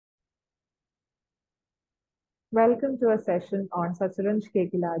Welcome to a session on Satyaranj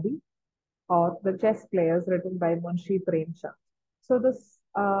Kekiladi or The Chess Players written by Munshi Premchand. So this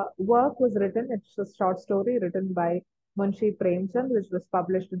work was written, it's a short story written by Munshi Premchand, which was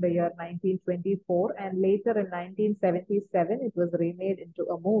published in the year 1924, and later in 1977 it was remade into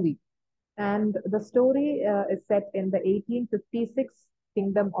a movie. And the story is set in the 1856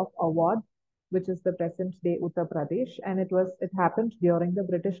 Kingdom of Awadh, which is the present day Uttar Pradesh, and it happened during the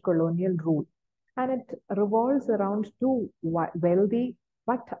British colonial rule. And it revolves around two wealthy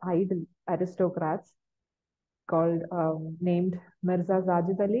but idle aristocrats called named Mirza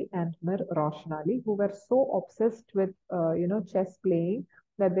Zajid Ali and Mir Roshan Ali, who were so obsessed with chess playing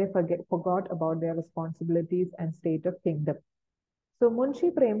that they forgot about their responsibilities and state of kingdom. So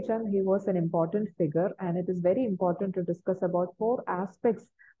Munshi Premchand, he was an important figure, and it is very important to discuss about four aspects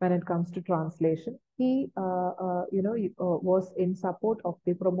when it comes to translation. He was in support of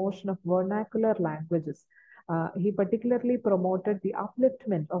the promotion of vernacular languages. He particularly promoted the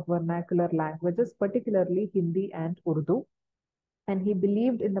upliftment of vernacular languages, particularly Hindi and Urdu, and he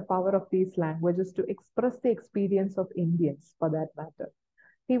believed in the power of these languages to express the experience of Indians, for that matter.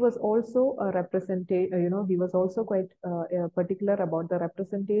 He was also a he was also quite particular about the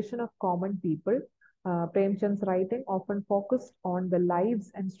representation of common people. Premchand's writing often focused on the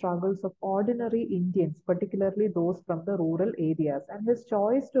lives and struggles of ordinary Indians, particularly those from the rural areas. And his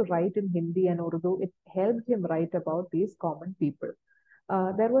choice to write in Hindi and Urdu, it helped him write about these common people.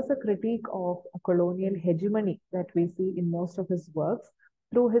 There was a critique of colonial hegemony that we see in most of his works.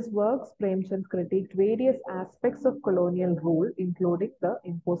 Through his works, Premchand critiqued various aspects of colonial rule, including the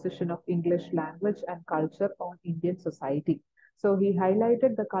imposition of English language and culture on Indian society. So he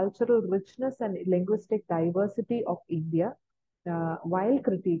highlighted the cultural richness and linguistic diversity of India while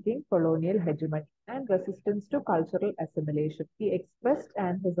critiquing colonial hegemony and resistance to cultural assimilation. He expressed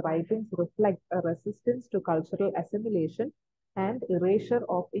and his writings reflect a resistance to cultural assimilation and erasure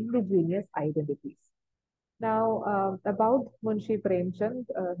of indigenous identities. Now, about Munshi Premchand,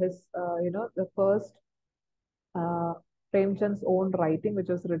 the first uh, Premchand's own writing, which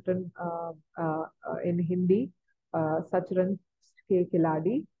was written in Hindi, Sachran K.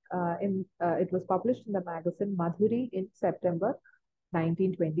 Kiladi. It was published in the magazine Madhuri in September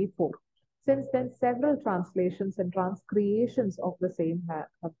 1924. Since then, several translations and transcreations of the same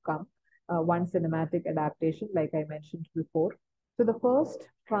have come. One cinematic adaptation, like I mentioned before. So the first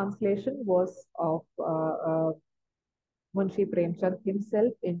translation was of Munshi Premchand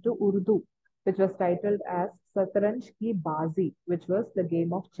himself into Urdu, which was titled as Satranj Ki Bazi, which was the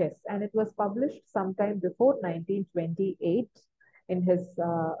game of chess. And it was published sometime before 1928 in his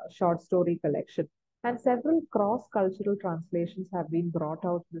short story collection. And several cross cultural translations have been brought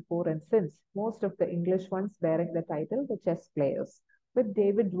out before and since, most of the English ones bearing the title The Chess Players, with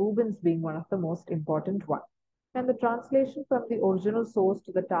David Rubens being one of the most important ones. And the translation from the original source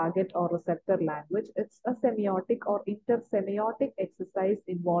to the target or receptor language, it's a semiotic or intersemiotic exercise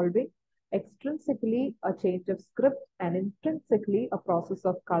involving extrinsically a change of script and intrinsically a process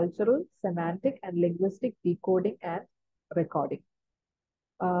of cultural, semantic, and linguistic decoding and recording.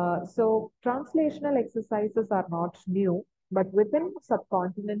 So translational exercises are not new, but within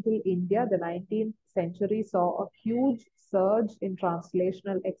subcontinental India, the 19th century saw a huge surge in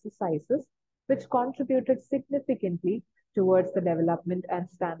translational exercises, which contributed significantly towards the development and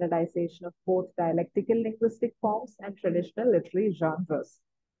standardization of both dialectical linguistic forms and traditional literary genres.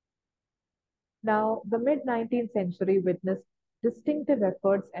 Now, the mid 19th century witnessed distinctive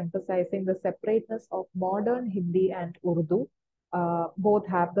efforts emphasizing the separateness of modern Hindi and Urdu. Both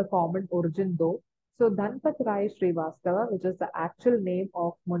have the common origin though. So, Dhanpat Rai Srivastava, which is the actual name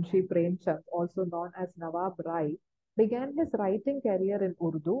of Munshi Premchand, also known as Nawab Rai, began his writing career in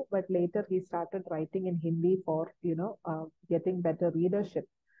Urdu, but later he started writing in Hindi for, getting better readership.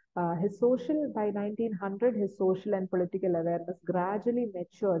 By 1900, his social and political awareness gradually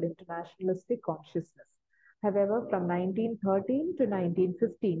matured into nationalistic consciousness. However, from 1913 to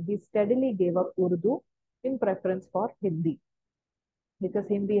 1915, he steadily gave up Urdu in preference for Hindi because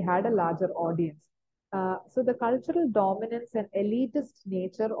Hindi had a larger audience. So the cultural dominance and elitist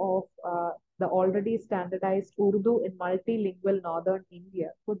nature of the already standardized Urdu in multilingual northern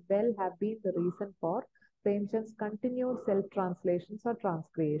India could well have been the reason for Premchand's continued self-translations or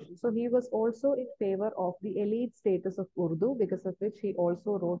transcreation. So he was also in favor of the elite status of Urdu, because of which he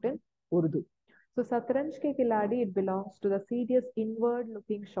also wrote in Urdu. So Satranj Ke Khiladi, it belongs to the serious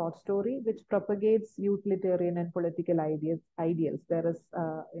inward-looking short story which propagates utilitarian and political ideals. There is,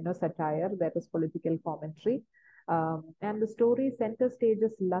 satire, there is political commentary, and the story center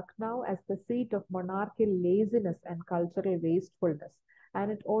stages Lucknow as the seat of monarchical laziness and cultural wastefulness.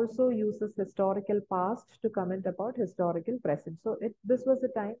 and it also uses historical past to comment about historical present. So this was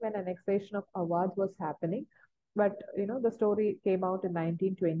a time when annexation of Awadh was happening, but the story came out in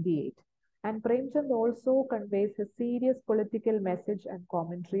 1928. And Premchand also conveys his serious political message and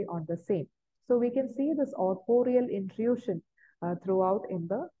commentary on the same. So we can see this authorial intrusion throughout in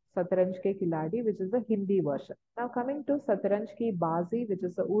the Satranj Ke Khiladi, which is the Hindi version. Now coming to Satranj Ki Bazi, which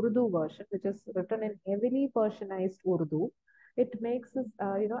is the Urdu version, which is written in heavily Persianized Urdu. It makes us,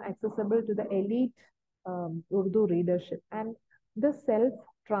 accessible to the elite Urdu readership. And this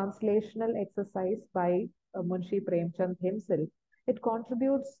self-translational exercise by Munshi Premchand himself, it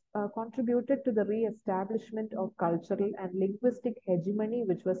contributed to the re-establishment of cultural and linguistic hegemony,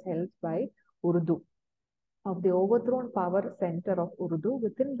 which was held by Urdu, of the overthrown power center of Urdu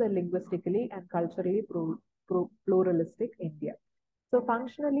within the linguistically and culturally pluralistic India. So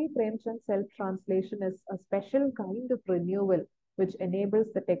functionally, Premchand's self-translation is a special kind of renewal which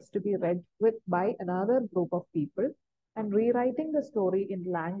enables the text to be read with by another group of people, and rewriting the story in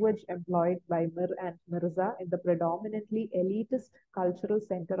language employed by Mir and Mirza in the predominantly elitist cultural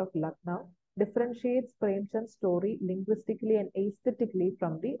center of Lucknow differentiates Premchand's story linguistically and aesthetically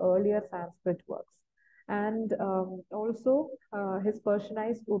from the earlier Sanskrit works. And also, his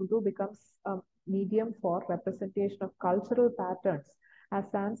Persianized Urdu becomes a medium for representation of cultural patterns, as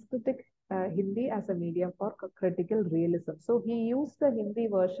Sanskritic Hindi as a medium for critical realism. So he used the Hindi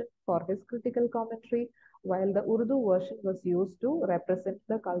version for his critical commentary, while the Urdu version was used to represent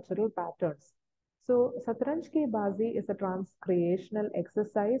the cultural patterns. So Satranj Ki Bazi is a transcreational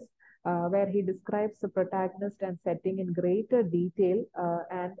exercise where he describes the protagonist and setting in greater detail,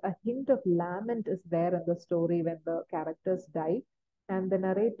 and a hint of lament is there in the story when the characters die. And the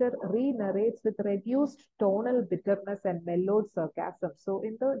narrator re-narrates with reduced tonal bitterness and mellowed sarcasm. So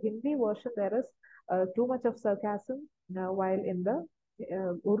in the Hindi version, there is too much of sarcasm, while in the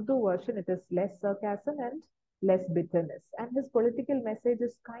Urdu version, it is less sarcasm and less bitterness. And his political message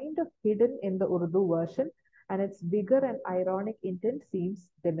is kind of hidden in the Urdu version, and its bigger and ironic intent seems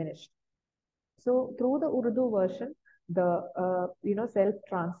diminished. So through the Urdu version, the self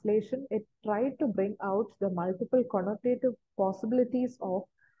translation, it tried to bring out the multiple connotative possibilities of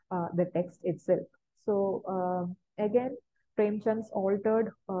the text itself. So again, Premchand's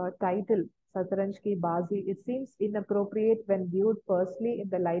altered title, Satranj Ki Bazi, it seems inappropriate when viewed firstly in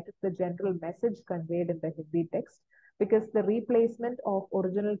the light of the general message conveyed in the Hindi text, because the replacement of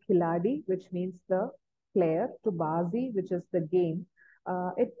original Khiladi, which means the player, to Bazi, which is the game,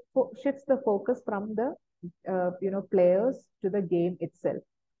 it shifts the focus from the players to the game itself.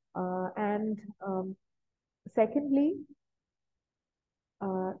 And secondly,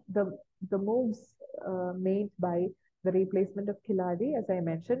 the moves made by the replacement of Khiladi, as I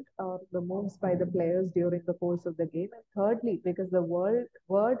mentioned, are the moves by the players during the course of the game. And thirdly, because the word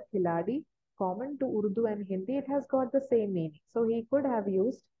Khiladi, common to Urdu and Hindi, it has got the same meaning. So he could have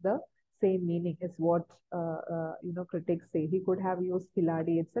used the same meaning, is what critics say. He could have used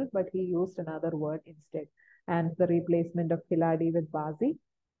Khiladi itself, but he used another word instead. And the replacement of Khiladi with Bazi,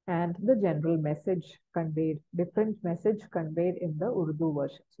 and the general message conveyed, different message conveyed in the Urdu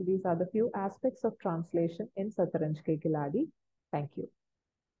version. So these are the few aspects of translation in Satranj Ke Khiladi. Thank you.